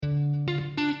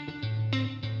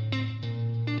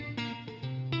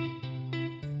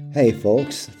Hey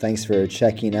folks, thanks for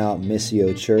checking out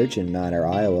Missio Church in Mount Ayr,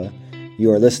 Iowa. You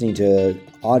are listening to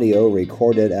audio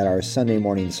recorded at our Sunday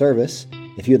morning service.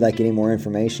 If you'd like any more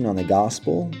information on the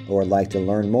gospel or would like to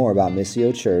learn more about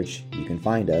Missio Church, you can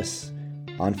find us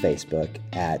on Facebook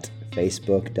at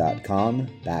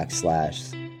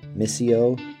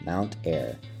facebook.com/Missio Mount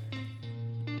Ayr.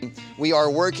 We are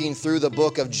working through the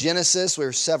book of Genesis.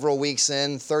 We're several weeks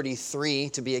in, 33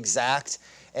 to be exact.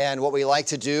 And what we like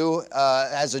to do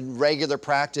as a regular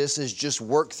practice is just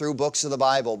work through books of the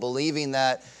Bible, believing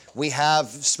that we have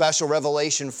special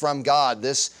revelation from God.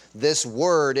 This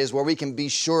word is where we can be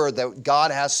sure that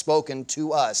God has spoken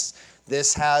to us.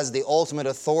 This has the ultimate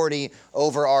authority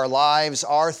over our lives,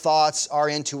 our thoughts, our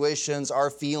intuitions, our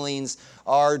feelings,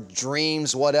 our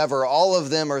dreams, whatever. All of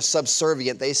them are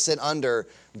subservient. They sit under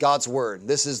God's word.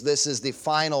 This is the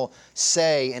final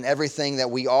say in everything that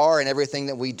we are and everything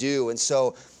that we do. And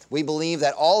so we believe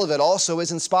that all of it also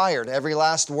is inspired, every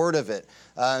last word of it.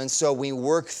 And so we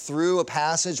work through a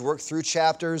passage, work through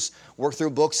chapters, work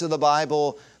through books of the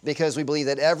Bible, because we believe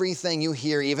that everything you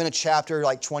hear, even a chapter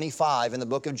like 25 in the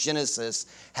book of Genesis,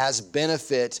 has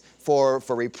benefit for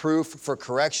reproof, for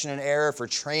correction and error, for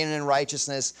training in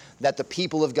righteousness, that the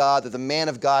people of God, that the man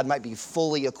of God might be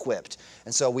fully equipped.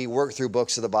 And so we work through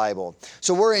books of the Bible.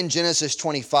 So we're in Genesis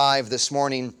 25 this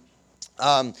morning.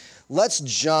 Let's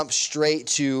jump straight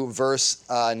to verse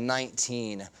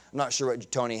 19. I'm not sure what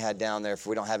Tony had down there if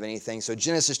we don't have anything. So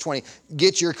Genesis 20,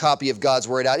 get your copy of God's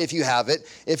Word out if you have it.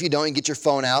 If you don't, you get your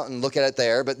phone out and look at it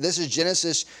there. But this is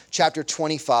Genesis chapter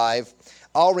 25.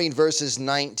 I'll read verses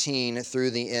 19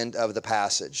 through the end of the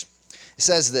passage. It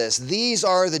says this: "These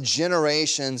are the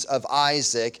generations of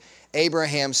Isaac,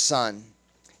 Abraham's son.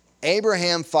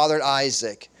 Abraham fathered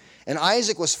Isaac, and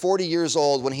Isaac was 40 years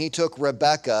old when he took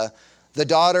Rebekah, the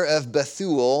daughter of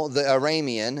Bethuel the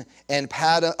Aramean, and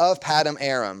of Paddan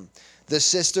Aram, the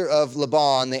sister of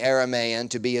Laban the Aramean,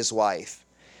 to be his wife.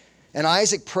 And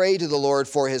Isaac prayed to the Lord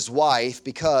for his wife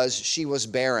because she was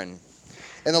barren.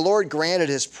 And the Lord granted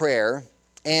his prayer,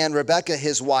 and Rebekah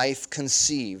his wife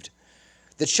conceived.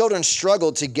 The children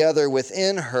struggled together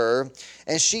within her,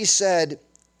 and she said,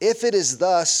 'If it is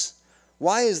thus,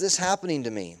 why is this happening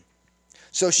to me?'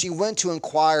 So she went to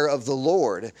inquire of the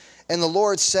Lord, and the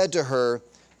Lord said to her,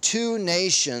 'Two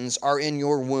nations are in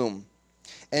your womb,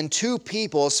 and two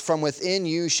peoples from within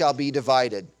you shall be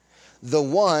divided. The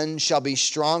one shall be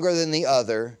stronger than the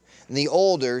other, and the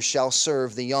older shall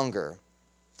serve the younger.'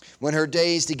 When her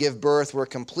days to give birth were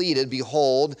completed,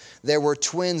 behold, there were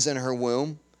twins in her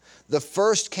womb. The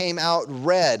first came out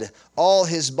red, all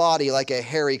his body like a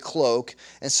hairy cloak,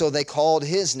 and so they called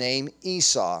his name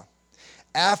Esau.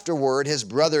 Afterward, his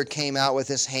brother came out with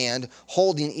his hand,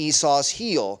 holding Esau's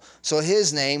heel, so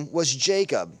his name was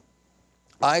Jacob.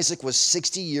 Isaac was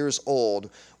 60 years old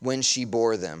when she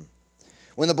bore them.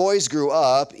 When the boys grew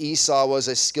up, Esau was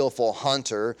a skillful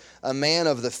hunter, a man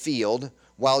of the field,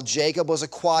 while Jacob was a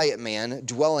quiet man,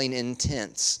 dwelling in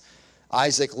tents.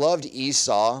 Isaac loved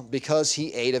Esau because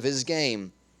he ate of his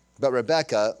game, but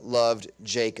Rebekah loved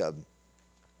Jacob.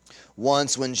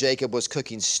 Once when Jacob was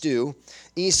cooking stew,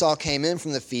 Esau came in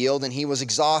from the field, and he was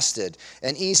exhausted.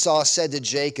 And Esau said to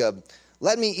Jacob,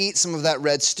 'Let me eat some of that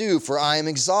red stew, for I am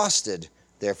exhausted.'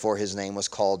 Therefore his name was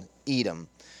called Edom.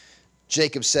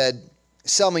 Jacob said,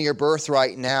 'Sell me your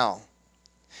birthright now.'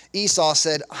 Esau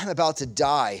said, 'I'm about to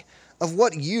die. Of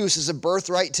what use is a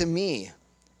birthright to me?'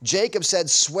 Jacob said,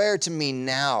 'Swear to me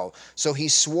now.' So he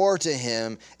swore to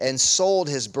him and sold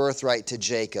his birthright to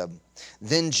Jacob.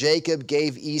 Then Jacob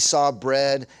gave Esau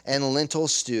bread and lentil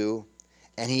stew,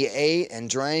 and he ate and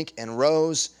drank and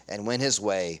rose and went his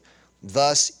way.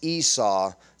 Thus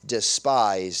Esau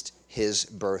despised his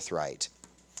birthright."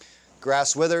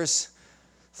 Grass withers,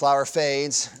 flower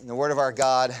fades, and the word of our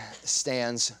God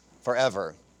stands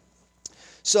forever.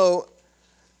 So,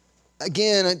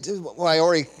 again, what I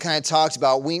already kind of talked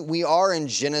about, we are in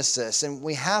Genesis, and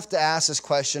we have to ask this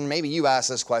question. Maybe you ask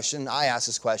this question. I ask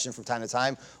this question from time to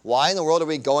time. Why in the world are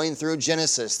we going through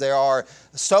Genesis? There are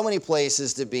so many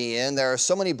places to be in. There are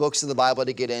so many books of the Bible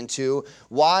to get into.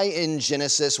 Why in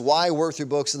Genesis? Why work through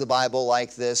books of the Bible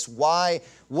like this? Why?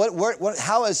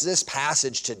 How is this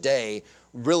passage today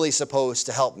really supposed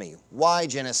to help me? Why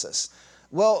Genesis?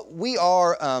 Well, we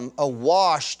are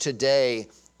awash today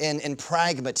in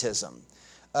pragmatism.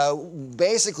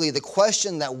 Basically, the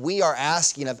question that we are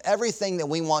asking of everything that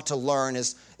we want to learn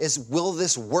is will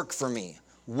this work for me?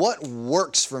 What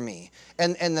works for me?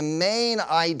 And the main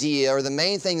idea, or the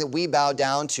main thing that we bow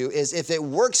down to, is if it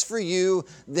works for you,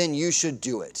 then you should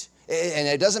do it. And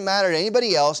it doesn't matter to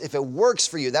anybody else if it works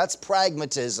for you. That's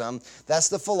pragmatism. That's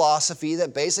the philosophy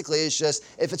that basically is just,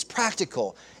 if it's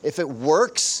practical, if it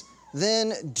works,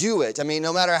 then do it. I mean,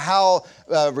 no matter how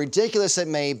ridiculous it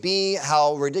may be,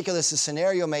 how ridiculous the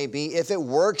scenario may be, if it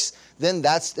works, then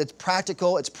it's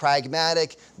practical, it's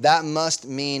pragmatic. That must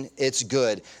mean it's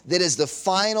good. That is the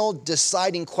final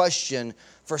deciding question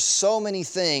for so many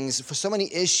things, for so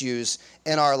many issues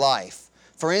in our life.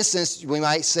 For instance, we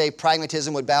might say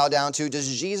pragmatism would bow down to,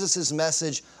 does Jesus'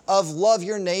 message of love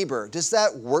your neighbor, does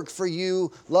that work for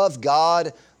you? Love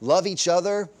God, love each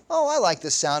other? Oh, I like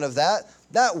the sound of that.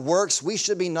 That works. We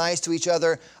should be nice to each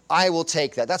other. I will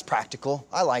take that. That's practical.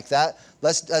 I like that.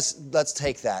 Let's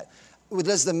take that.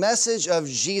 Does the message of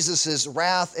Jesus'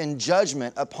 wrath and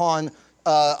judgment upon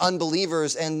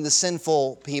unbelievers and the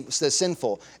sinful people,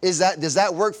 does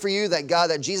that work for you,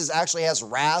 that Jesus actually has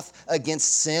wrath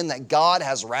against sin, that God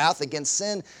has wrath against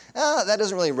sin? That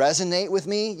doesn't really resonate with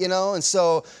me, and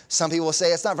so some people will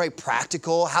say it's not very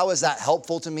practical. How is that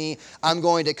helpful to me? I'm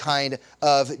going to kind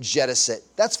of jettison it.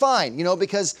 That's fine,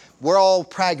 because we're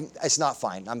all it's not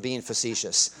fine. I'm being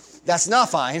facetious. That's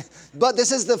not fine, but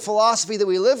this is the philosophy that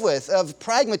we live with of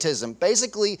pragmatism.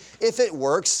 Basically, if it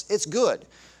works, it's good.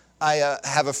 I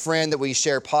have a friend that we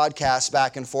share podcasts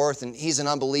back and forth, and he's an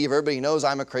unbeliever, but he knows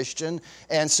I'm a Christian.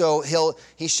 And so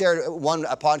he shared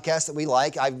a podcast that we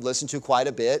like, I've listened to quite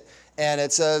a bit, and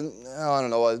it's an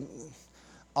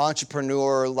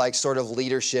entrepreneur, like sort of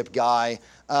leadership guy.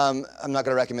 I'm not going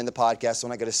to recommend the podcast, so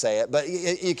I'm not going to say it. But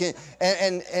you can,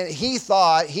 and he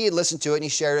thought, he had listened to it, and he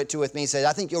shared it with me. He said,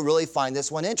 I think you'll really find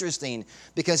this one interesting,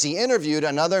 because he interviewed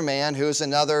another man who's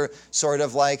another sort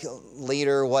of like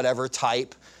leader, whatever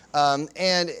type.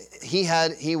 And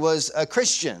he was a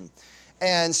Christian.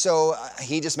 And so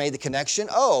he just made the connection.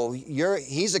 Oh,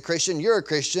 he's a Christian, you're a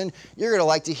Christian, you're going to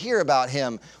like to hear about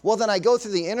him. Well, then I go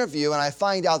through the interview and I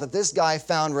find out that this guy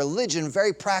found religion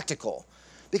very practical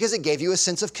because it gave you a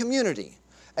sense of community.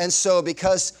 And so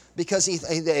because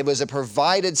it was a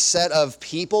provided set of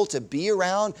people to be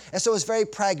around, and so it was very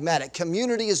pragmatic.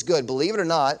 Community is good, believe it or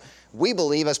not. We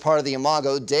believe as part of the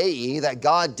Imago Dei that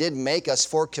God did make us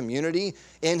for community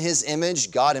in His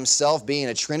image. God Himself being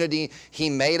a Trinity, He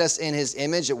made us in His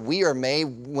image. That we are made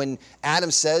when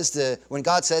God says to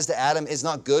Adam, it's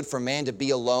not good for man to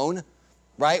be alone.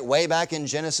 Right? Way back in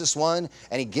Genesis 1,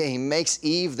 and he makes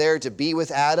Eve there to be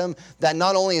with Adam. That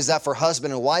not only is that for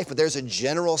husband and wife, but there's a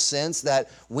general sense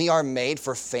that we are made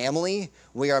for family.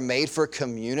 We are made for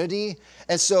community.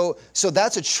 And so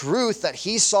that's a truth that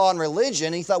he saw in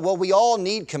religion. He thought, well, we all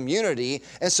need community.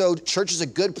 And so church is a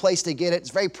good place to get it. It's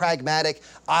very pragmatic.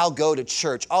 I'll go to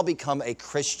church. I'll become a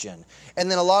Christian. And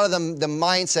then a lot of them, the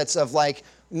mindsets of like,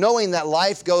 knowing that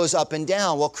life goes up and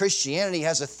down. Well, Christianity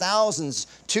has a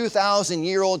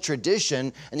 2,000-year-old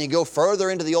tradition, and you go further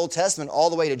into the Old Testament all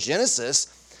the way to Genesis.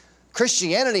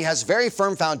 Christianity has very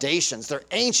firm foundations. They're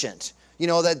ancient.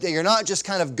 That you're not just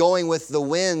kind of going with the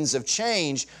winds of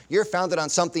change. You're founded on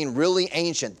something really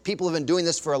ancient. People have been doing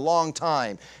this for a long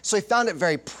time. So he found it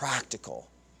very practical.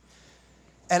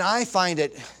 And I find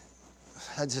it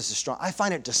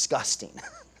disgusting.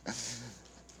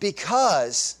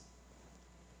 Because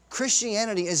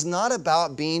Christianity is not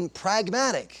about being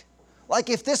pragmatic. Like,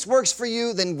 if this works for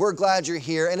you, then we're glad you're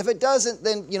here. And if it doesn't,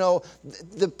 then,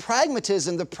 the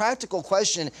pragmatism, the practical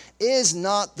question is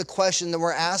not the question that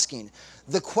we're asking.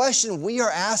 The question we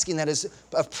are asking that is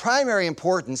of primary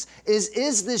importance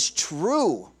is this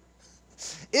true?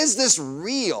 Is this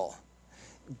real?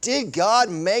 Did God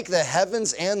make the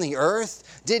heavens and the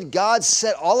earth? Did God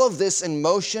set all of this in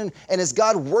motion? And is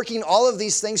God working all of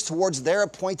these things towards their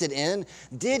appointed end?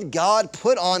 Did God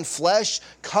put on flesh,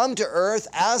 come to earth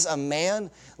as a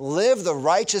man, live the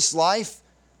righteous life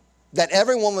that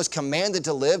everyone was commanded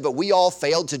to live, but we all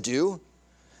failed to do?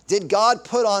 Did God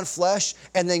put on flesh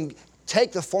and then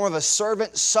take the form of a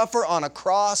servant, suffer on a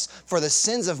cross for the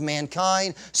sins of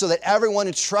mankind so that everyone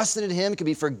who trusted in Him could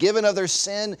be forgiven of their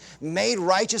sin, made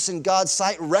righteous in God's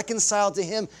sight, reconciled to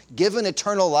Him, given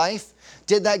eternal life?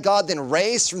 Did that God then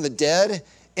raise from the dead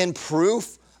in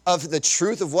proof of the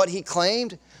truth of what He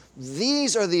claimed?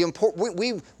 These are the important,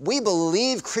 we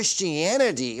believe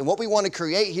Christianity, and what we want to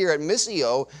create here at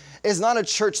Missio is not a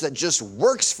church that just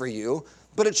works for you,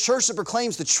 but a church that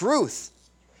proclaims the truth.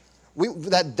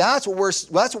 That's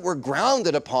what we're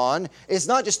grounded upon. It's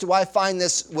not just, do I find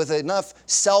this with enough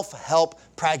self-help,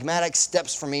 pragmatic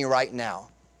steps for me right now?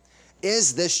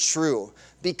 Is this true?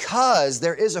 Because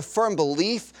there is a firm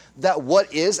belief that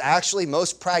what is actually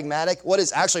most pragmatic, what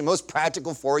is actually most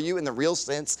practical for you in the real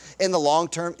sense, in the long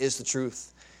term, is the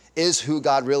truth. is who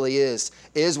God really is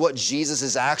what Jesus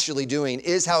is actually doing,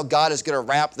 is how God is going to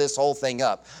wrap this whole thing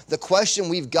up. The question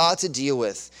we've got to deal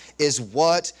with is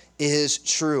what is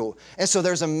true. And so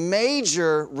there's a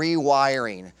major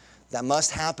rewiring that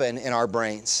must happen in our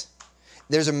brains.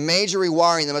 There's a major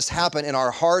rewiring that must happen in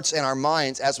our hearts and our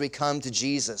minds as we come to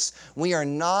Jesus. We are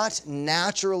not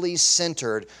naturally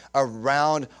centered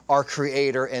around our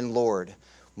Creator and Lord.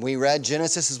 We read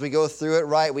Genesis as we go through it,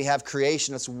 right? We have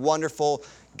creation. It's wonderful.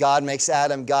 God makes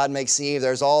Adam. God makes Eve.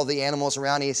 There's all the animals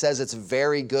around. He says it's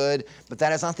very good. But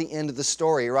that is not the end of the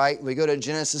story, right? We go to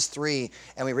Genesis 3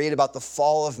 and we read about the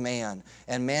fall of man.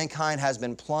 And mankind has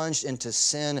been plunged into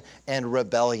sin and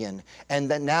rebellion. And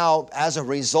that now, as a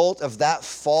result of that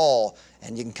fall,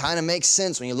 and you can kind of make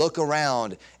sense when you look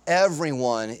around,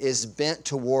 everyone is bent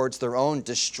towards their own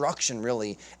destruction,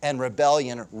 really, and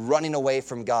rebellion, running away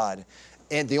from God.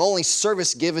 And the only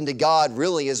service given to God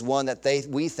really is one that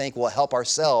we think will help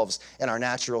ourselves in our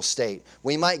natural state.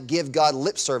 We might give God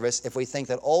lip service if we think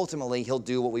that ultimately He'll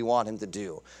do what we want Him to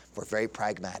do. We're very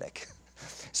pragmatic.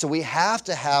 So we have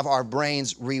to have our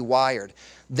brains rewired.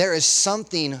 There is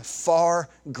something far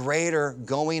greater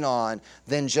going on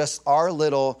than just our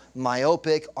little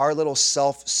myopic, our little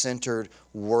self-centered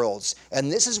worlds.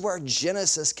 And this is where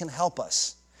Genesis can help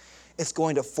us. It's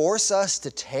going to force us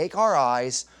to take our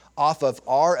eyes off of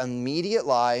our immediate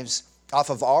lives, off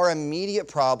of our immediate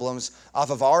problems, off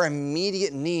of our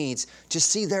immediate needs, to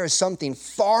see there is something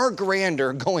far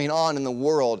grander going on in the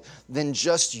world than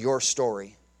just your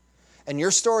story. And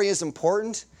your story is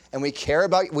important, and we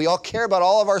all care about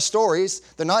all of our stories.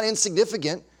 They're not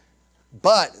insignificant,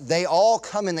 but they all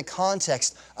come in the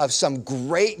context of some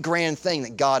great grand thing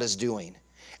that God is doing.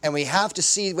 And we have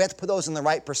to put those in the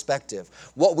right perspective.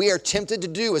 What we are tempted to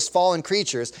do as fallen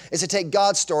creatures is to take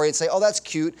God's story and say, oh, that's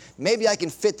cute. Maybe I can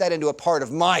fit that into a part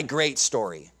of my great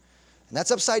story. And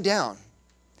that's upside down.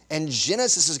 And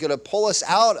Genesis is going to pull us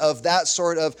out of that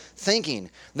sort of thinking.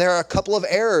 There are a couple of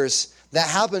errors that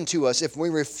happen to us if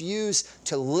we refuse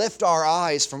to lift our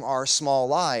eyes from our small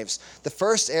lives. The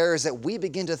first error is that we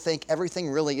begin to think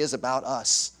everything really is about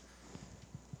us.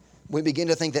 We begin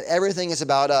to think that everything is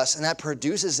about us, and that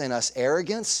produces in us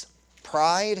arrogance,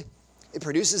 pride. It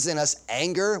produces in us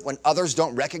anger when others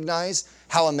don't recognize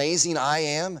how amazing I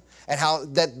am and how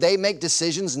that they make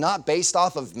decisions not based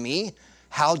off of me.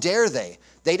 How dare they?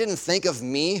 They didn't think of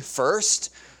me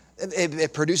first.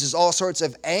 It produces all sorts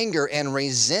of anger and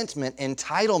resentment,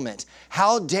 entitlement.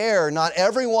 How dare not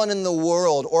everyone in the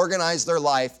world organize their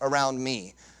life around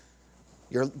me?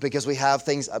 Because we have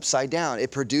things upside down.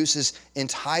 It produces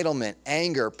entitlement,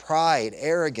 anger, pride,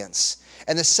 arrogance.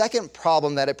 And the second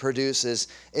problem that it produces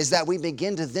is that we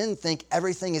begin to then think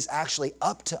everything is actually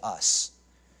up to us.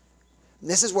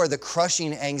 This is where the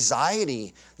crushing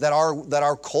anxiety that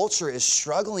our culture is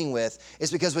struggling with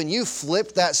is because when you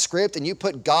flip that script and you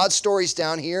put God's stories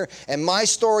down here and my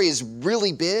story is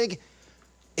really big,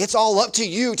 it's all up to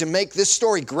you to make this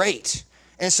story great.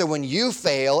 And so when you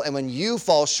fail and when you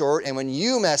fall short and when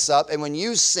you mess up and when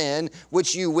you sin,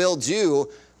 which you will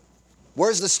do,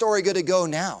 where's the story going to go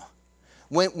now?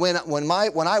 When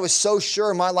I was so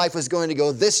sure my life was going to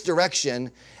go this direction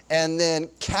and then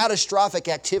catastrophic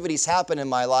activities happen in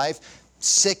my life,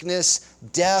 sickness,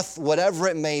 death, whatever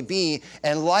it may be,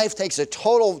 and life takes a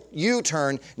total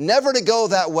U-turn, never to go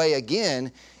that way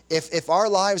again, if our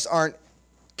lives aren't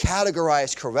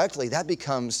categorized correctly, that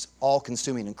becomes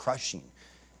all-consuming and crushing.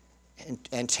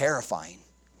 And terrifying.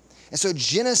 And so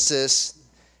Genesis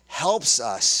helps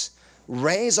us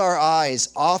raise our eyes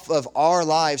off of our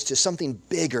lives to something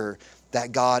bigger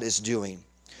that God is doing.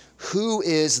 Who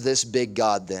is this big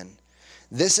God then?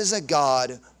 This is a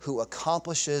God who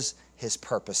accomplishes His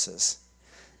purposes.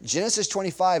 Genesis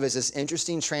 25 is this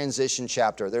interesting transition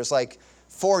chapter. There's like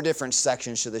 4 different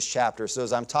sections to this chapter. So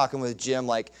as I'm talking with Jim,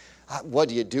 like, what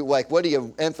do you do? Like, what do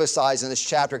you emphasize in this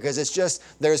chapter? Because it's just,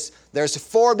 there's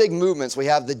 4 big movements. We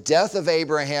have the death of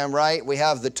Abraham, right? We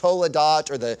have the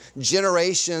Toledot, or the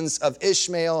generations of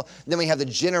Ishmael. Then we have the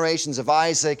generations of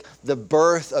Isaac, the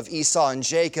birth of Esau and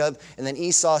Jacob, and then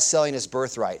Esau selling his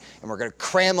birthright. And we're going to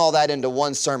cram all that into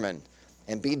one sermon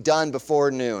and be done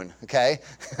before noon, okay?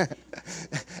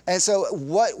 And so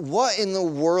what in the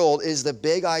world is the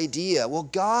big idea? Well,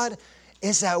 God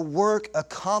is at work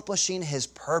accomplishing His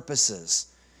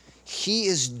purposes. He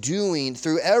is doing,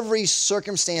 through every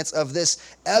circumstance of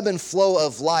this ebb and flow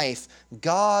of life,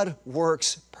 God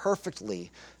works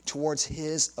perfectly towards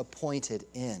His appointed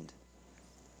end.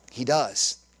 He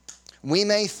does. We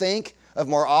may think of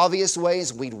more obvious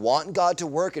ways we'd want God to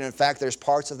work, and in fact, there's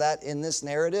parts of that in this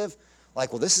narrative.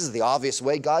 Like, well, this is the obvious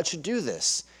way God should do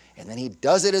this. And then he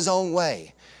does it his own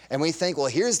way. And we think, well,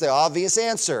 here's the obvious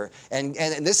answer. And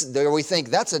this, we think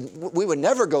we would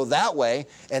never go that way.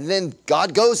 And then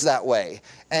God goes that way.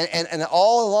 And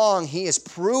all along, he is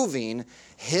proving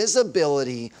his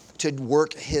ability to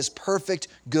work his perfect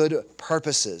good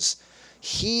purposes.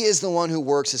 He is the one who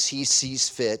works as he sees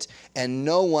fit, and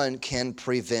no one can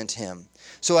prevent him.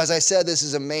 So as I said, this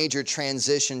is a major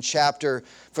transition chapter.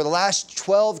 For the last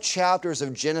 12 chapters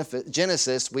of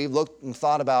Genesis, we've looked and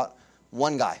thought about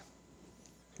one guy,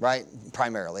 right?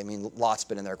 Primarily. I mean, Lot's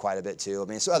been in there quite a bit too. I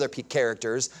mean, so other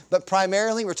characters. But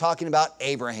primarily, we're talking about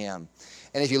Abraham.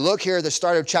 And if you look here at the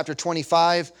start of chapter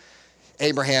 25,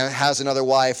 Abraham has another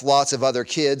wife, lots of other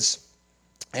kids.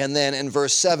 And then in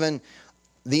verse 7,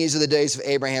 these are the days of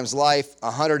Abraham's life,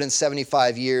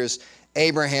 175 years.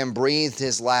 Abraham breathed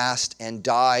his last and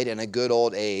died in a good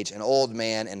old age, an old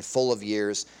man and full of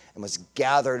years, and was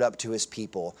gathered up to his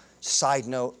people. Side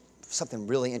note, something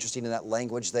really interesting in that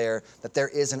language there, that there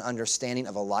is an understanding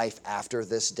of a life after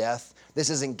this death.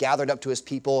 This isn't gathered up to his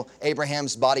people.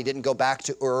 Abraham's body didn't go back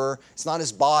to Ur. It's not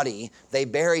his body. They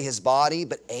bury his body,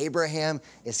 but Abraham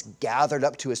is gathered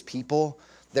up to his people.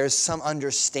 There's some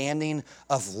understanding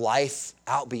of life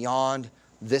out beyond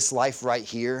this life right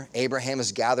here. Abraham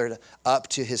is gathered up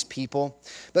to his people.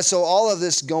 But so all of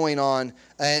this going on,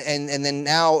 and then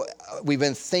now we've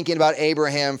been thinking about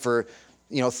Abraham for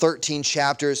 13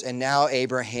 chapters, and now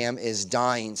Abraham is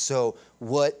dying. So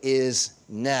what is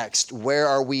next? Where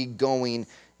are we going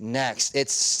next?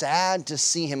 It's sad to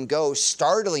see him go,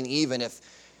 startling even if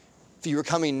you were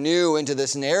coming new into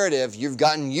this narrative. You've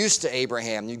gotten used to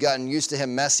Abraham. You've gotten used to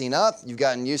him messing up. You've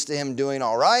gotten used to him doing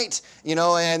all right. And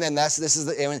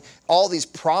all these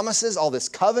promises, all these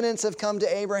covenants have come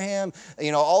to Abraham.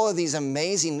 All of these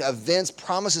amazing events,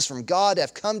 promises from God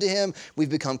have come to him.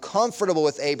 We've become comfortable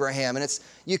with Abraham. And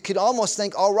you could almost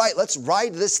think, all right, let's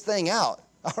ride this thing out.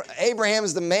 Abraham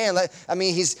is the man.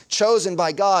 He's chosen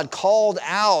by God, called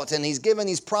out, and he's given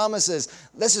these promises.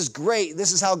 This is great.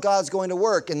 This is how God's going to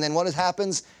work. And then what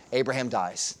happens? Abraham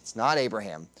dies. It's not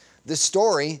Abraham. This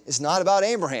story is not about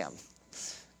Abraham.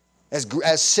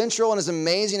 As central and as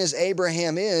amazing as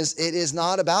Abraham is, it is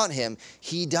not about him.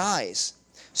 He dies.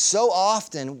 So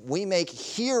often we make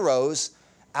heroes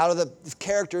out of the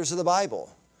characters of the Bible.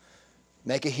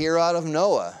 Make a hero out of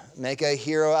Noah. Make a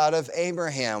hero out of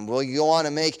Abraham. We'll go on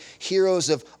and make heroes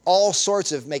of all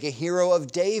sorts make a hero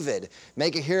of David.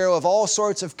 Make a hero of all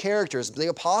sorts of characters. The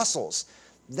apostles,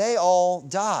 they all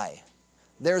die.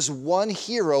 There's one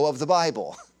hero of the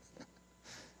Bible.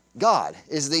 God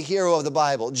is the hero of the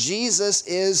Bible. Jesus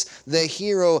is the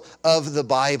hero of the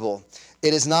Bible.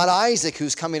 It is not Isaac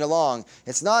who's coming along.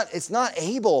 It's not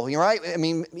Abel, right?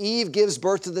 Eve gives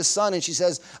birth to the son, and she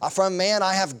says, from man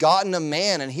I have gotten a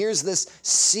man. And here's this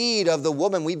seed of the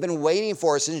woman we've been waiting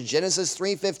for since Genesis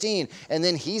 3:15. And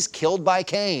then he's killed by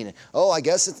Cain. Oh, I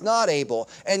guess it's not Abel.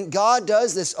 And God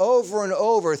does this over and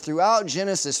over throughout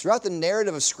Genesis, throughout the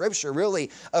narrative of Scripture,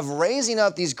 really, of raising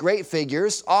up these great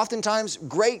figures, oftentimes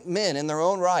great men in their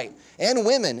own right, and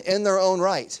women in their own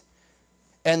right.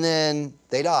 And then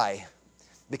they die.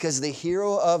 Because the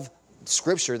hero of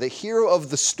Scripture, the hero of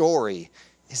the story,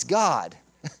 is God.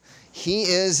 He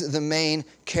is the main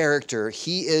character.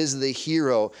 He is the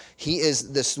hero. He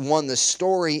is this one the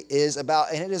story is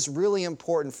about. And it is really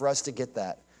important for us to get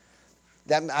that.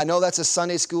 I know that's a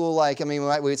Sunday school, we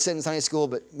would sit in Sunday school,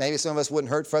 but maybe some of us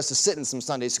wouldn't hurt for us to sit in some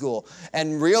Sunday school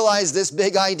and realize this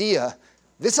big idea.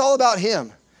 This is all about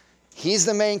him. He's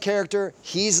the main character.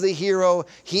 He's the hero.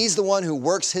 He's the one who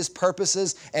works his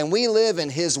purposes, and we live in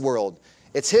his world.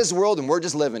 It's his world, and we're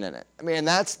just living in it.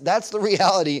 That's the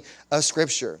reality of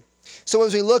Scripture. So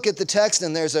as we look at the text,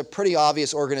 and there's a pretty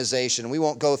obvious organization. We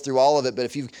won't go through all of it, but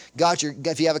if you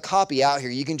have a copy out here,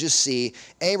 you can just see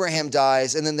Abraham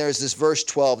dies, and then there's this verse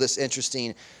 12, this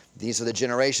interesting, these are the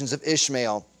generations of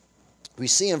Ishmael. We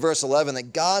see in verse 11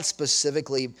 that God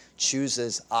specifically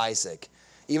chooses Isaac.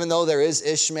 Even though there is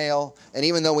Ishmael, and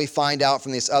even though we find out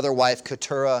from this other wife,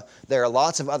 Keturah, there are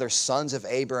lots of other sons of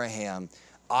Abraham,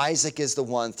 Isaac is the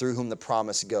one through whom the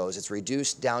promise goes. It's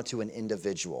reduced down to an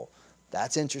individual.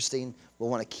 That's interesting. We'll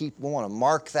want to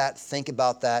mark that, think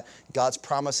about that. God's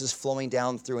promises flowing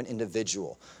down through an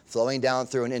individual.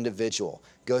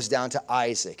 It goes down to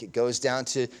Isaac. It goes down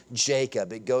to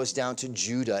Jacob. It goes down to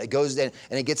Judah. It goes down,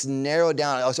 and it gets narrowed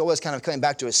down. It's always kind of coming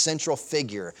back to a central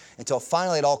figure until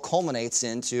finally it all culminates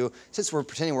into, since we're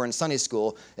pretending we're in Sunday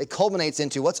school, it culminates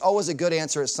into what's always a good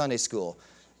answer at Sunday school?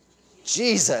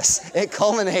 Jesus. It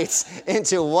culminates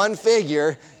into one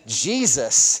figure,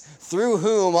 Jesus, through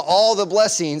whom all the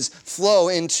blessings flow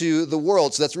into the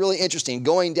world. So that's really interesting,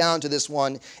 going down to this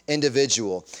one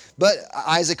individual. But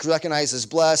Isaac recognizes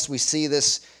blessed. We see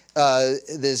this.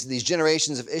 These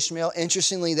generations of Ishmael.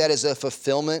 Interestingly, that is a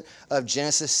fulfillment of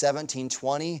Genesis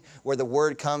 17:20, where the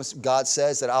word comes, God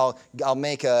says that I'll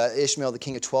make Ishmael the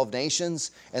king of 12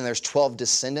 nations, and there's 12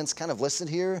 descendants kind of listed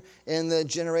here in the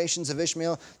generations of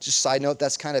Ishmael. Just side note,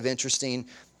 that's kind of interesting.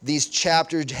 These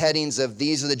chapter headings of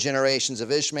these are the generations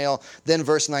of Ishmael, then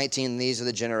verse 19, these are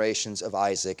the generations of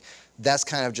Isaac. That's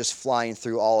kind of just flying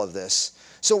through all of this.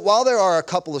 So while there are a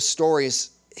couple of stories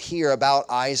here about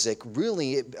Isaac,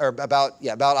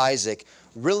 about Isaac,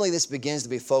 really this begins to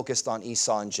be focused on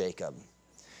Esau and Jacob.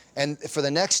 And for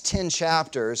the next 10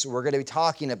 chapters, we're going to be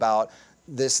talking about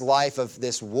this life of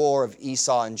this war of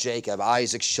Esau and Jacob,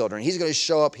 Isaac's children. He's going to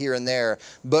show up here and there,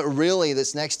 but really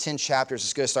this next 10 chapters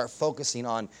is going to start focusing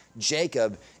on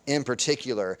Jacob in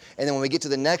particular. And then when we get to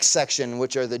the next section,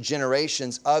 which are the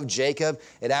generations of Jacob,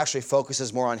 it actually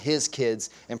focuses more on his kids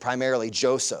and primarily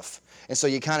Joseph. And so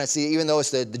you kind of see, even though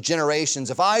it's the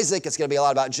generations of Isaac, it's going to be a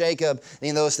lot about Jacob. And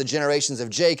even though it's the generations of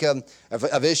Jacob,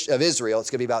 of Israel, it's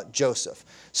going to be about Joseph.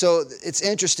 So it's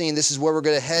interesting. This is where we're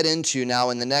going to head into now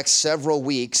in the next several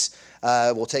weeks.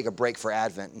 We'll take a break for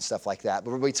Advent and stuff like that.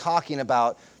 But we'll be talking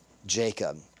about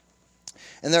Jacob.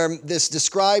 And this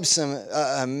describes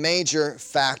some major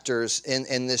factors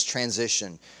in this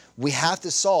transition. We have to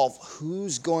solve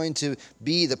who's going to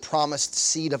be the promised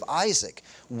seed of Isaac.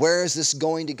 Where is this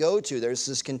going to go to? There's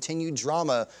this continued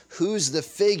drama. Who's the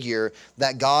figure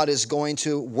that God is going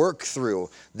to work through?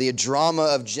 The drama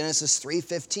of Genesis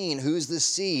 3:15. Who's the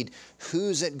seed?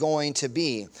 Who's it going to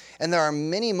be? And there are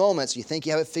many moments you think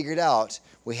you have it figured out.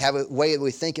 We have a way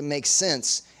we think it makes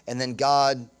sense, and then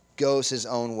God goes his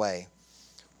own way.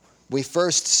 We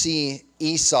first see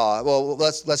Esau. Well,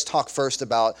 let's talk first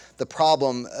about the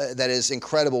problem that is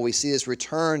incredible. We see this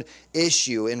return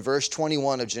issue in verse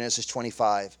 21 of Genesis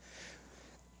 25.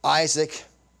 Isaac,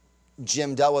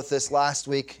 Jim dealt with this last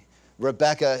week.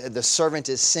 Rebekah, the servant,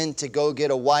 is sent to go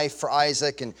get a wife for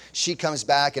Isaac, and she comes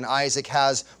back, and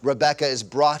Rebekah is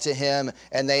brought to him,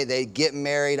 and they get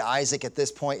married. Isaac at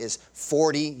this point is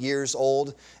 40 years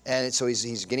old, and so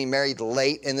he's getting married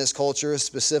late in this culture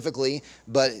specifically,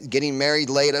 but getting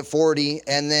married late at 40.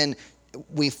 And then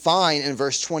we find in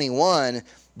verse 21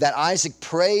 that Isaac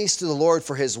prays to the Lord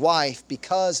for his wife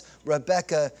because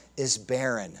Rebekah is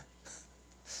barren.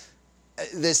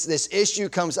 This issue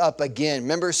comes up again.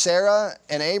 Remember, Sarah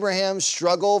and Abraham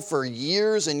struggled for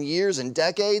years and years and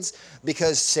decades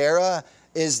because Sarah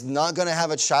is not going to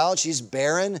have a child. She's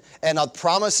barren. And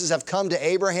promises have come to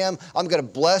Abraham. I'm going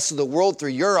to bless the world through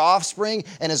your offspring.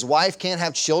 And his wife can't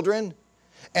have children.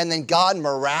 And then God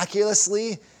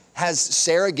miraculously has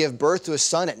Sarah give birth to a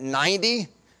son at 90,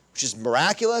 which is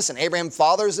miraculous. And Abraham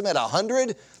fathers him at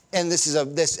 100. And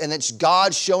and it's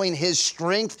God showing his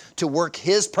strength to work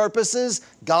his purposes.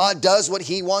 God does what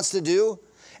he wants to do.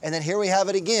 And then here we have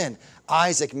it again.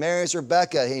 Isaac marries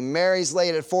Rebekah. He marries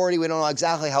late at 40. We don't know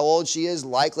exactly how old she is,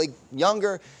 likely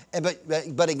younger.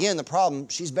 But again, the problem,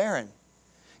 she's barren.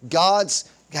 God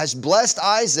has blessed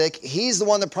Isaac. He's the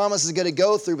one the promise is going to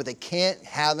go through, but they can't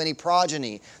have any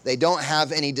progeny. They don't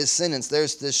have any descendants.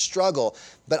 There's this struggle.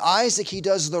 But Isaac, he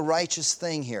does the righteous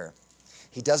thing here.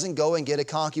 He doesn't go and get a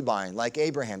concubine like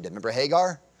Abraham did. Remember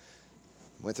Hagar?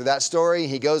 Went through that story.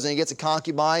 He goes and he gets a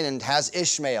concubine and has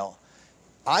Ishmael.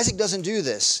 Isaac doesn't do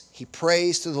this. He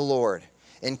prays to the Lord.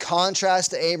 In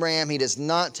contrast to Abraham, he does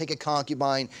not take a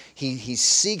concubine. He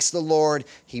seeks the Lord.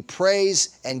 He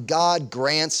prays, and God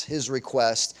grants his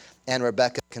request, and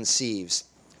Rebekah conceives.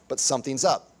 But something's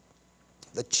up.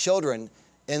 The children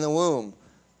in the womb,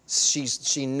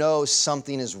 she knows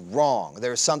something is wrong.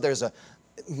 There's a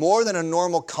more than a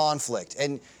normal conflict.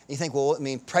 And you think, well, I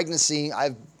mean, pregnancy,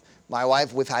 my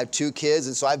wife, we've had 2 kids,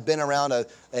 and so I've been around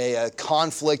a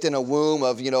conflict in a womb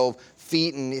of,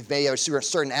 feet, and if they are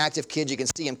certain active kids, you can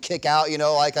see them kick out,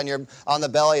 like on the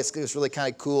belly. It's really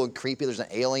kind of cool and creepy. There's an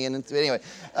alien. Anyway,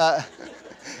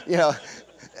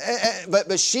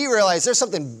 but she realized there's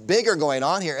something bigger going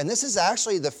on here. And this is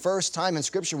actually the first time in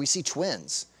Scripture we see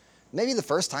twins. Maybe the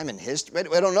first time in history,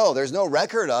 I don't know. There's no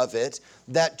record of it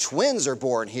that twins are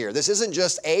born here. This isn't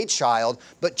just a child,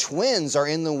 but twins are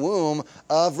in the womb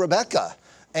of Rebekah.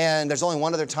 And there's only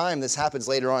one other time this happens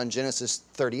later on in Genesis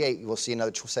 38. We'll see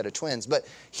another set of twins. But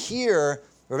here,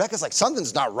 Rebekah's like,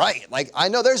 something's not right. Like, I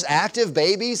know there's active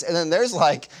babies, and then there's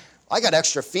like, I got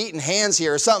extra feet and hands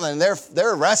here or something, and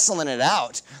they're wrestling it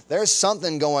out. There's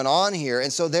something going on here.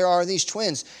 And so there are these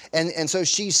twins. And so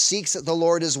she seeks the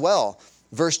Lord as well.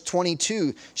 Verse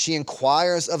 22, she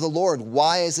inquires of the Lord,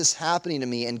 why is this happening to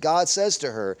me? And God says to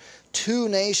her, 2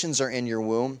 nations are in your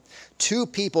womb. 2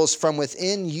 peoples from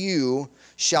within you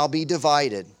shall be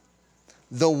divided.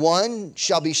 The one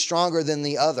shall be stronger than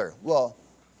the other. Well,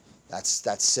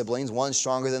 that's siblings, one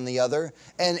stronger than the other.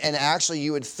 And actually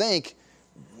you would think,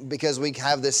 because we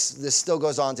have this still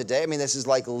goes on today. I mean, this is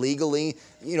like legally,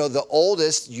 the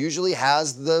oldest usually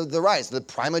has the rights. The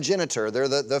primogenitor, they're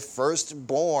the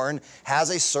firstborn, has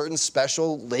a certain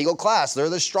special legal class. They're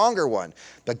the stronger one.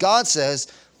 But God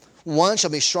says, one shall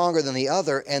be stronger than the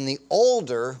other, and the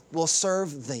older will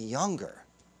serve the younger.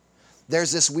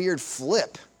 There's this weird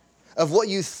flip of what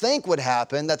you think would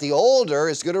happen, that the older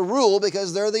is going to rule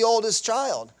because they're the oldest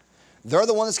child. They're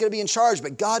the one that's going to be in charge,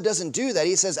 but God doesn't do that.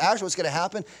 He says, actually what's going to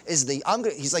happen is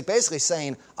he's like basically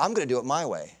saying, I'm going to do it my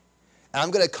way. And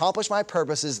I'm going to accomplish my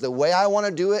purposes the way I want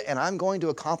to do it, and I'm going to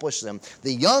accomplish them.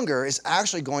 The younger is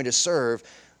actually going to serve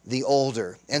the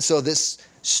older. And so this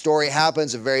story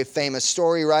happens, a very famous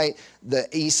story, right? The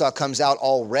Esau comes out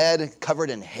all red,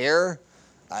 covered in hair.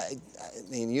 I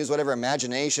mean, use whatever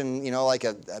imagination, like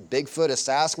a Bigfoot, a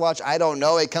Sasquatch. I don't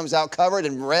know. It comes out covered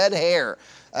in red hair.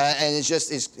 And it's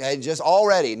just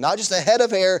already, not just a head of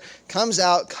hair, comes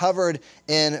out covered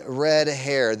in red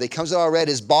hair. They comes out all red.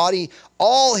 His body,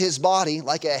 all his body,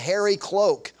 like a hairy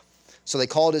cloak. So they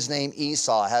called his name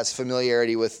Esau. It has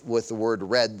familiarity with the word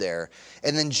red there.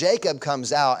 And then Jacob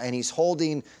comes out, and he's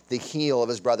holding the heel of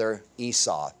his brother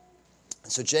Esau.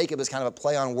 So Jacob is kind of a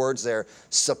play on words there,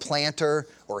 supplanter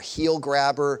or heel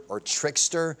grabber or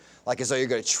trickster. Like as though you're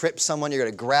going to trip someone, you're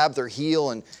going to grab their heel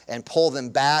and pull them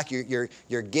back. You're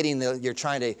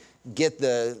trying to get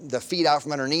the feet out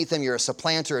from underneath them. You're a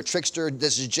supplanter, a trickster.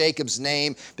 This is Jacob's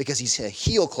name because he's a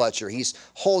heel clutcher. He's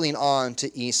holding on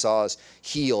to Esau's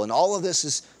heel. And all of this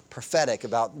is prophetic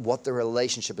about what the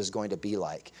relationship is going to be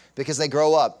like. Because they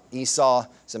grow up. Esau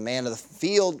is a man of the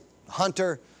field,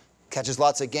 hunter, catches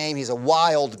lots of game. He's a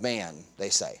wild man, they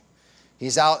say.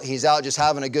 He's out just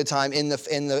having a good time not in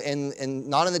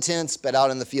the tents, but out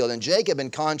in the field. And Jacob,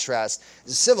 in contrast,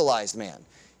 is a civilized man.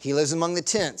 He lives among the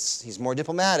tents. He's more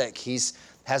diplomatic.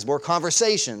 Has more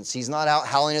conversations. He's not out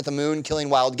howling at the moon, killing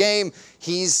wild game.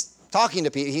 He's talking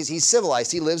to people. He's civilized.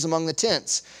 He lives among the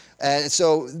tents. And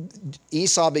so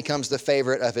Esau becomes the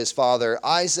favorite of his father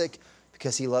Isaac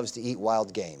because he loves to eat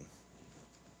wild game.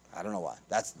 I don't know why.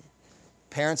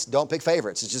 Parents don't pick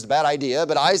favorites. It's just a bad idea.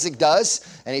 But Isaac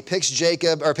does, and he picks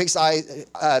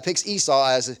Esau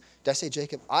as. Did I say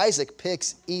Jacob? Isaac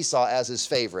picks Esau as his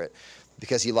favorite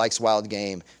because he likes wild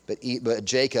game. But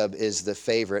Jacob is the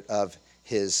favorite of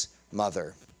his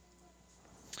mother.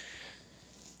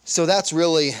 So that's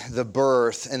really the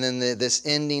birth, and then this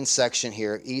ending section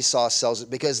here. Esau sells it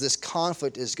because this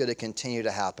conflict is going to continue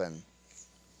to happen.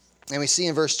 And we see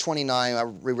in verse 29. I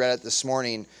reread it this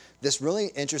morning. This really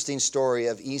interesting story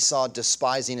of Esau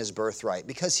despising his birthright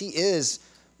because he is,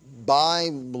 by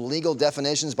legal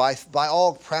definitions, by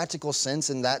all practical sense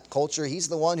in that culture, he's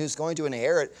the one who's going to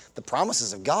inherit the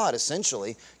promises of God,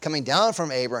 essentially, coming down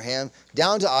from Abraham,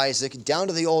 down to Isaac, down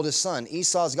to the oldest son.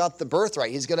 Esau's got the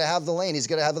birthright. He's going to have the land. He's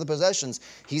going to have the possessions.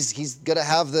 He's going to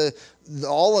have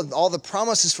all the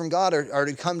promises from God are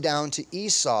to come down to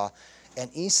Esau,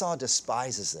 and Esau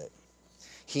despises it.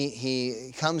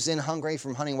 He comes in hungry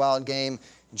from hunting wild game.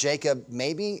 Jacob,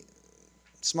 maybe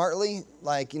smartly,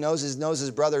 like he knows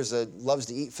his brother loves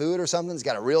to eat food or something. He's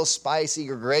got a real spicy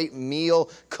or great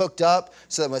meal cooked up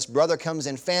so that when his brother comes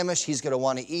in famished, he's going to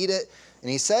want to eat it.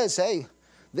 And he says, hey,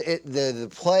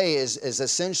 the play is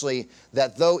essentially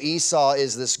that though Esau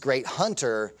is this great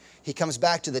hunter, he comes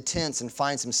back to the tents and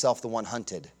finds himself the one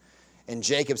hunted. And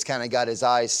Jacob's kind of got his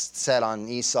eyes set on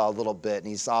Esau a little bit, and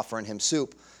he's offering him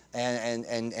soup.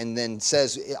 And then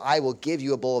says, I will give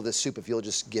you a bowl of this soup if you'll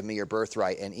just give me your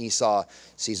birthright. And Esau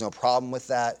sees no problem with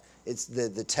that.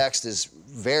 The text is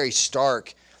very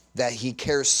stark that he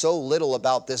cares so little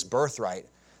about this birthright,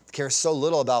 cares so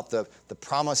little about the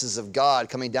promises of God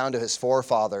coming down to his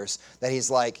forefathers, that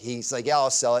he's like, yeah, I'll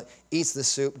sell it, eats the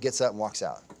soup, gets up and walks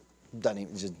out. Doesn't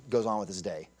even, just goes on with his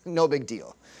day. No big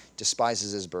deal.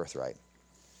 Despises his birthright.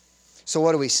 So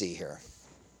what do we see here?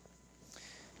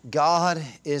 God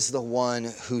is the one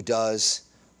who does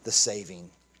the saving.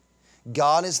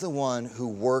 God is the one who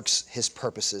works his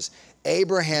purposes.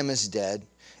 Abraham is dead.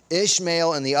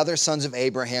 Ishmael and the other sons of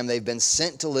Abraham, they've been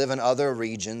sent to live in other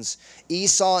regions.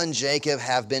 Esau and Jacob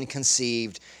have been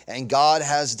conceived, and God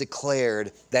has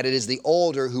declared that it is the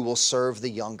older who will serve the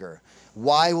younger.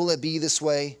 Why will it be this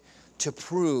way? To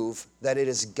prove that it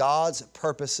is God's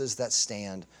purposes that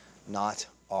stand, not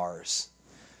ours.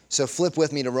 So flip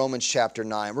with me to Romans chapter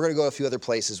 9. We're going to go a few other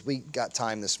places. We got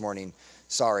time this morning.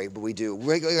 Sorry, but we do.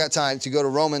 We got time to go to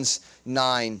Romans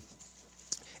 9.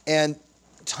 And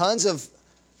tons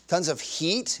of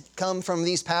heat come from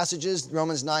these passages,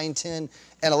 Romans 9, 10,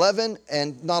 and 11,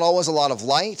 and not always a lot of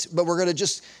light, but we're going to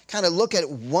just kind of look at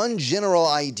one general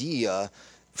idea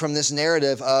from this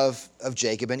narrative of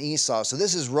Jacob and Esau. So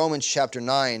this is Romans chapter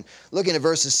 9, looking at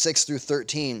verses 6 through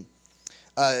 13.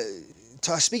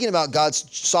 Speaking about God's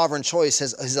sovereign choice,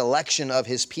 his election of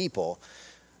his people.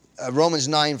 Romans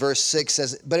 9 verse 6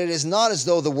 says, "But it is not as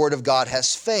though the word of God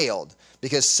has failed,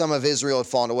 because some of Israel had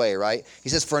fallen away," right? He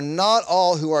says, "For not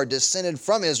all who are descended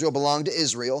from Israel belong to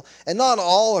Israel, and not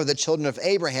all are the children of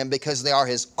Abraham, because they are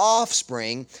his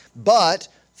offspring, but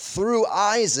through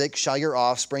Isaac shall your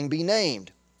offspring be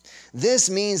named. This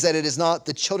means that it is not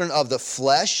the children of the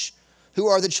flesh who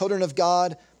are the children of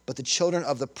God, but the children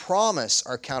of the promise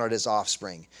are counted as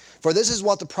offspring. For this is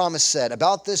what the promise said,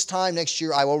 about this time next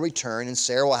year I will return, and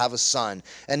Sarah will have a son.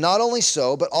 And not only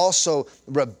so, but also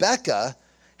Rebekah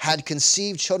had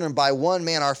conceived children by one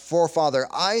man, our forefather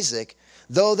Isaac,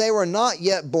 though they were not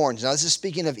yet born." Now this is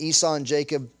speaking of Esau and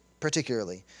Jacob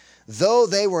particularly. "Though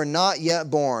they were not yet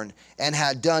born, and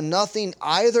had done nothing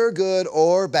either good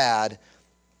or bad."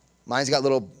 Mine's got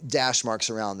little dash marks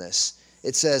around this.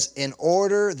 It says, "In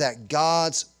order that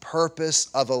God's purpose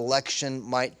of election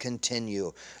might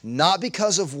continue, not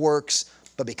because of works,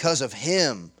 but because of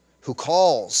him who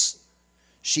calls.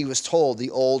 She was told,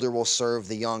 the older will serve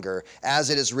the younger.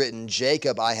 As it is written,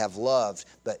 Jacob I have loved,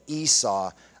 but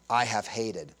Esau I have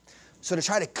hated." So to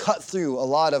try to cut through a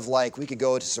lot of we could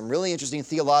go to some really interesting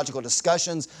theological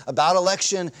discussions about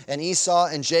election and Esau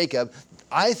and Jacob.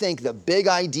 I think the big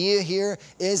idea here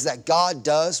is that God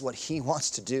does what he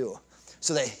wants to do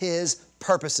so that his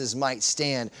purposes might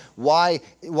stand. Why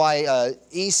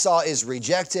Esau is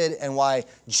rejected and why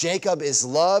Jacob is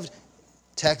loved,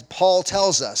 Paul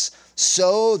tells us,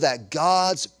 so that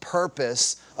God's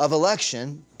purpose of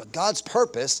election, but God's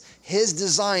purpose, his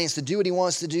designs to do what he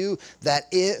wants to do, that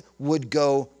it would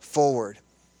go forward.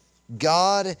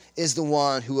 God is the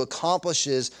one who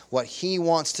accomplishes what he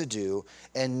wants to do,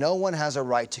 and no one has a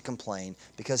right to complain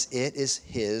because it is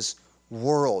his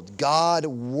world. God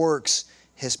works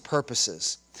his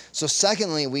purposes. So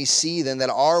secondly, we see then that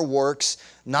our works,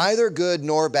 neither good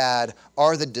nor bad,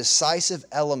 are the decisive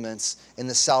elements in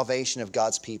the salvation of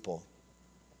God's people.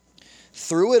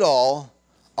 Through it all,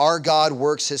 our God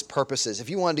works his purposes. If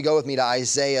you wanted to go with me to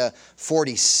Isaiah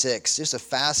 46, just a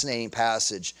fascinating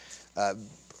passage.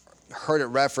 Heard it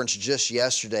referenced just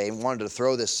yesterday and wanted to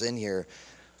throw this in here.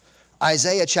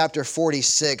 Isaiah chapter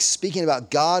 46, speaking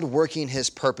about God working his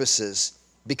purposes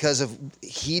because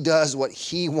he does what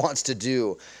he wants to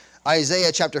do.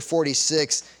 Isaiah chapter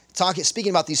 46, speaking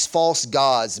about these false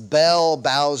gods. Bel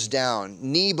bows down,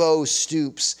 Nebo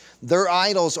stoops. Their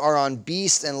idols are on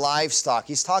beasts and livestock.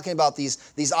 He's talking about these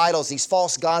idols, these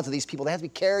false gods of these people. They have to be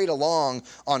carried along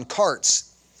on carts.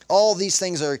 All these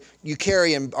things you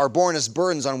carry and are borne as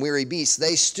burdens on weary beasts.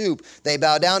 They stoop, they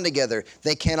bow down together.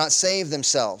 They cannot save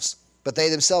themselves, but they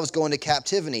themselves go into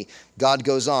captivity. God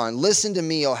goes on, "Listen to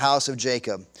me, O house of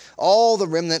Jacob, all the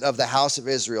remnant of the house of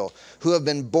Israel, who have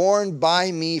been born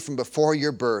by me from before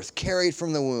your birth, carried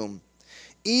from the womb.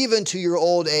 Even to your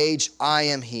old age I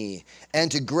am he,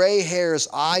 and to gray hairs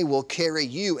I will carry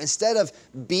you." Instead of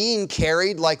being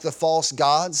carried like the false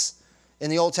gods in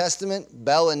the Old Testament,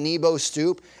 Bel and Nebo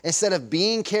stoop. Instead of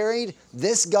being carried,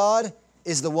 this God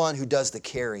is the one who does the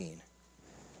carrying.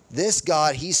 This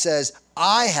God, he says,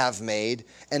 I have made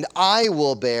and I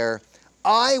will bear,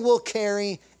 I will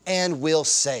carry and will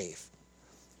save.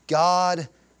 God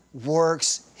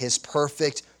works his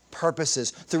perfect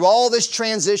purposes. Through all this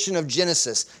transition of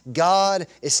Genesis, God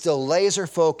is still laser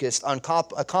focused on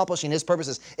accomplishing his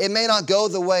purposes. It may not go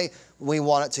the way we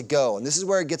want it to go. And this is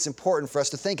where it gets important for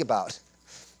us to think about.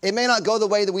 It may not go the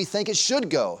way that we think it should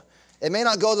go. It may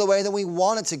not go the way that we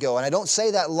want it to go. And I don't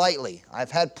say that lightly. I've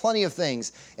had plenty of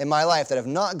things in my life that have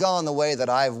not gone the way that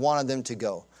I've wanted them to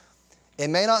go. It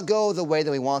may not go the way that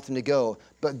we want them to go,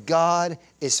 but God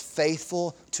is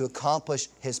faithful to accomplish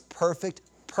his perfect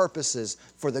purposes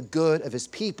for the good of his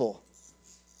people.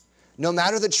 No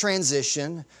matter the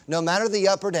transition, no matter the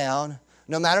up or down,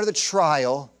 no matter the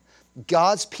trial,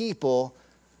 God's people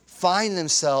find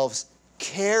themselves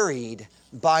carried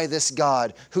by this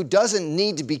God who doesn't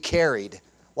need to be carried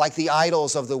like the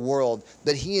idols of the world,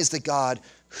 but he is the God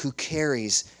who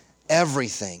carries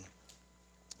everything.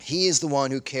 He is the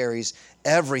one who carries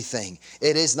everything.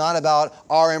 It is not about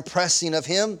our impressing of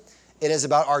him. It is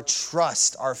about our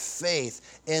trust, our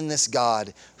faith in this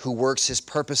God who works his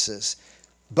purposes.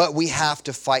 But we have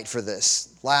to fight for this.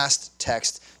 Last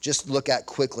text, just look at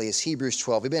quickly, is Hebrews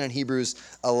 12. We've been in Hebrews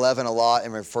 11 a lot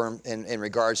in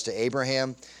regards to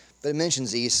Abraham. But it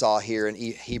mentions Esau here in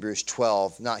Hebrews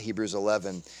 12, not Hebrews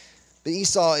 11. But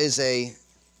Esau is a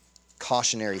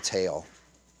cautionary tale.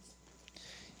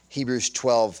 Hebrews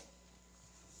 12,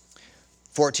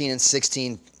 14 and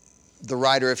 16, the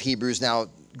writer of Hebrews now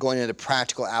going into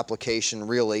practical application,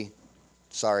 really.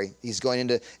 He's going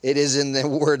into, it is in the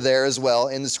word there as well,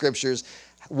 in the scriptures,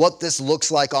 what this looks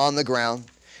like on the ground.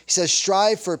 He says,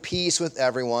 strive for peace with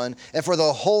everyone and for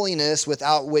the holiness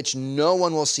without which no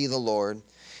one will see the Lord.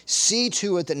 See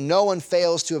to it that no one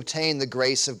fails to obtain the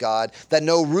grace of God, that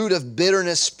no root of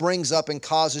bitterness springs up and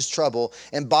causes trouble,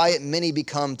 and by it many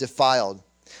become defiled.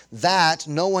 That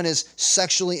no one is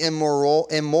sexually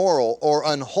immoral or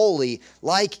unholy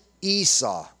like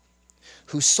Esau,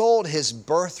 who sold his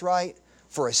birthright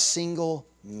for a single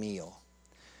meal.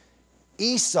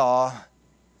 Esau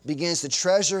begins to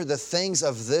treasure the things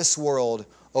of this world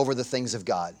over the things of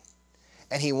God.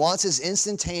 And he wants his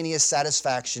instantaneous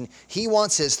satisfaction. He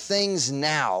wants his things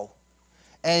now.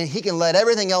 And he can let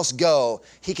everything else go.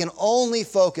 He can only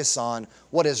focus on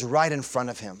what is right in front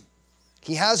of him.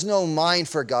 He has no mind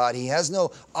for God. He has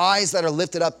no eyes that are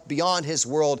lifted up beyond his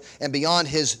world and beyond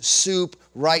his soup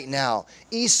right now.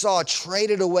 Esau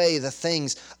traded away the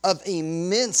things of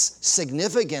immense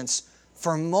significance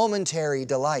for momentary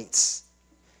delights.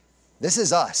 This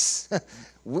is us.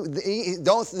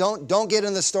 Don't get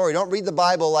in the story. Don't read the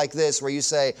Bible like this where you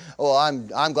say, oh,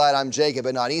 I'm glad I'm Jacob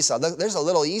but not Esau. There's a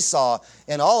little Esau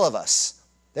in all of us.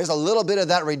 There's a little bit of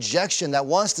that rejection that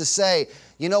wants to say,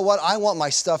 you know what, I want my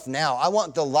stuff now. I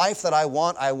want the life that I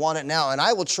want it now. And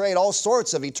I will trade all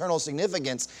sorts of eternal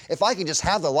significance if I could just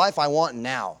have the life I want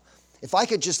now. If I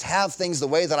could just have things the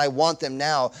way that I want them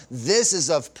now, this is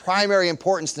of primary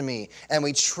importance to me. And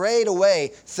we trade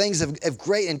away things of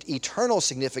great and eternal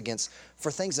significance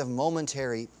for things of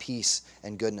momentary peace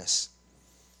and goodness.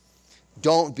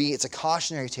 It's a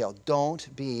cautionary tale.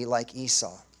 Don't be like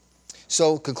Esau.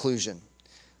 So, conclusion.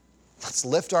 Let's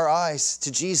lift our eyes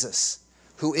to Jesus,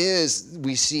 who is,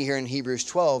 we see here in Hebrews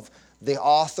 12, the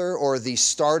author or the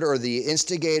starter or the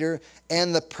instigator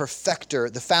and the perfecter,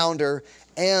 the founder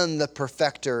and the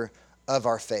perfecter of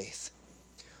our faith.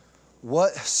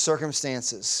 What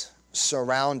circumstances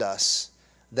surround us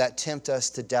that tempt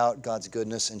us to doubt God's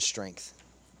goodness and strength?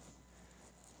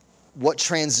 What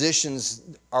transitions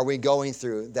are we going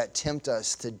through that tempt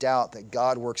us to doubt that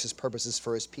God works His purposes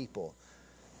for His people?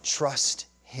 Trust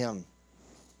Him.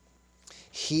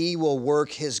 He will work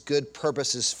His good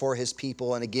purposes for His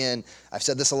people. And again, I've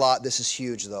said this a lot. This is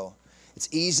huge, though. It's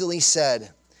easily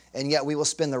said, and yet we will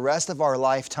spend the rest of our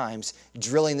lifetimes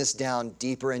drilling this down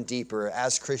deeper and deeper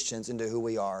as Christians into who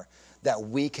we are, that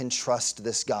we can trust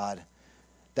this God.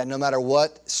 That no matter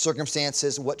what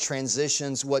circumstances, what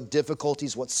transitions, what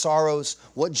difficulties, what sorrows,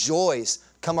 what joys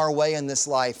come our way in this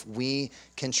life, we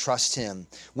can trust Him.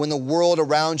 When the world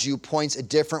around you points a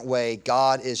different way,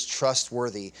 God is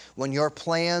trustworthy. When your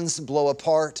plans blow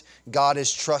apart, God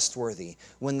is trustworthy.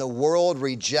 When the world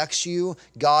rejects you,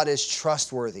 God is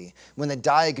trustworthy. When the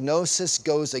diagnosis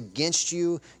goes against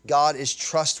you, God is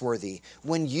trustworthy.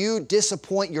 When you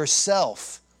disappoint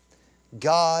yourself,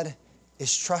 God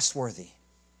is trustworthy.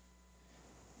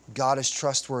 God is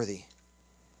trustworthy.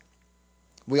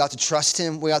 We ought to trust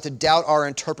Him. We ought to doubt our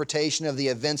interpretation of the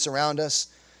events around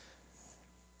us.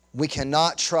 We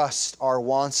cannot trust our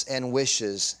wants and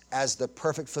wishes as the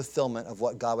perfect fulfillment of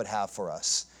what God would have for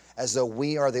us, as though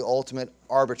we are the ultimate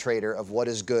arbitrator of what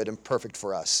is good and perfect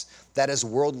for us. That is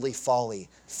worldly folly.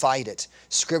 Fight it.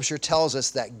 Scripture tells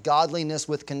us that godliness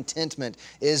with contentment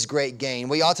is great gain.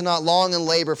 We ought to not long and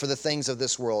labor for the things of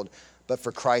this world, but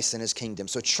for Christ and His kingdom.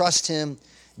 So trust Him.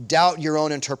 Doubt your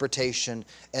own interpretation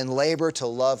and labor to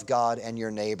love God and your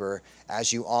neighbor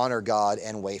as you honor God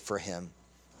and wait for Him.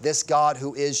 This God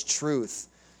who is truth,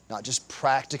 not just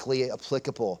practically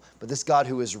applicable, but this God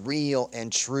who is real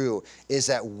and true is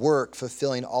at work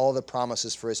fulfilling all the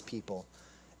promises for His people.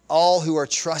 All who are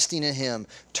trusting in Him,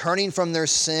 turning from their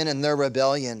sin and their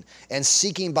rebellion and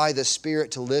seeking by the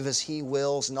Spirit to live as He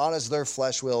wills, not as their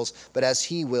flesh wills, but as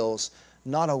He wills,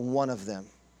 not a one of them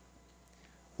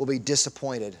will be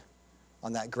disappointed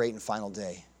on that great and final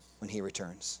day when He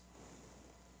returns.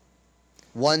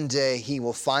 One day He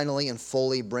will finally and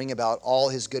fully bring about all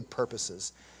His good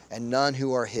purposes, and none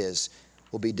who are His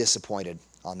will be disappointed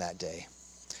on that day.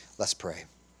 Let's pray.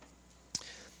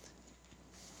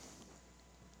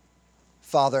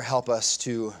 Father, help us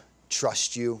to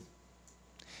trust You.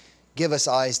 Give us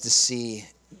eyes to see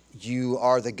You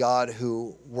are the God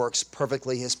who works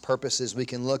perfectly His purposes. We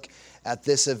can look at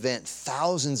this event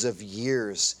thousands of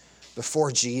years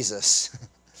before Jesus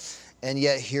And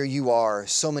yet here you are,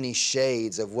 so many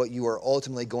shades of what you are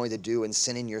ultimately going to do in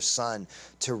sending your Son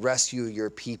to rescue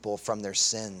your people from their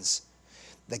sins.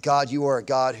 That God, you are a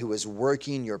God who is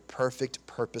working your perfect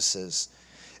purposes.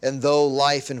 And though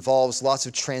life involves lots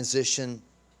of transition,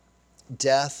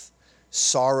 death,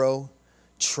 sorrow,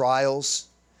 trials,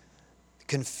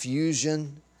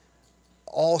 confusion,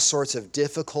 all sorts of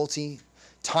difficulty,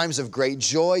 times of great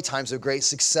joy, times of great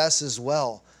success as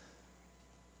well,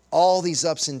 all these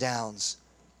ups and downs,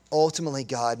 ultimately,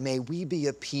 God, may we be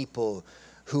a people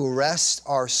who rest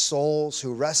our souls,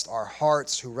 who rest our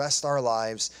hearts, who rest our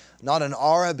lives, not in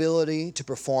our ability to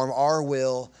perform our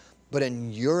will, but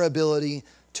in your ability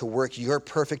to work your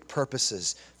perfect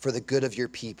purposes for the good of your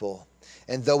people.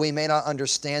 And though we may not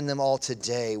understand them all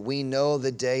today, we know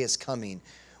the day is coming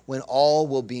when all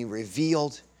will be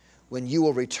revealed, when you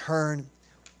will return,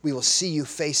 we will see you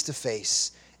face to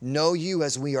face, know you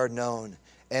as we are known,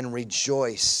 and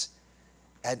rejoice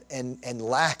and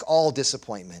lack all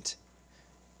disappointment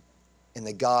in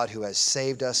the God who has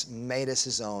saved us, made us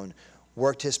his own,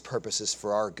 worked his purposes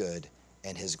for our good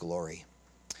and his glory.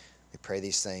 We pray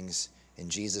these things in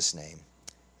Jesus' name.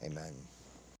 Amen.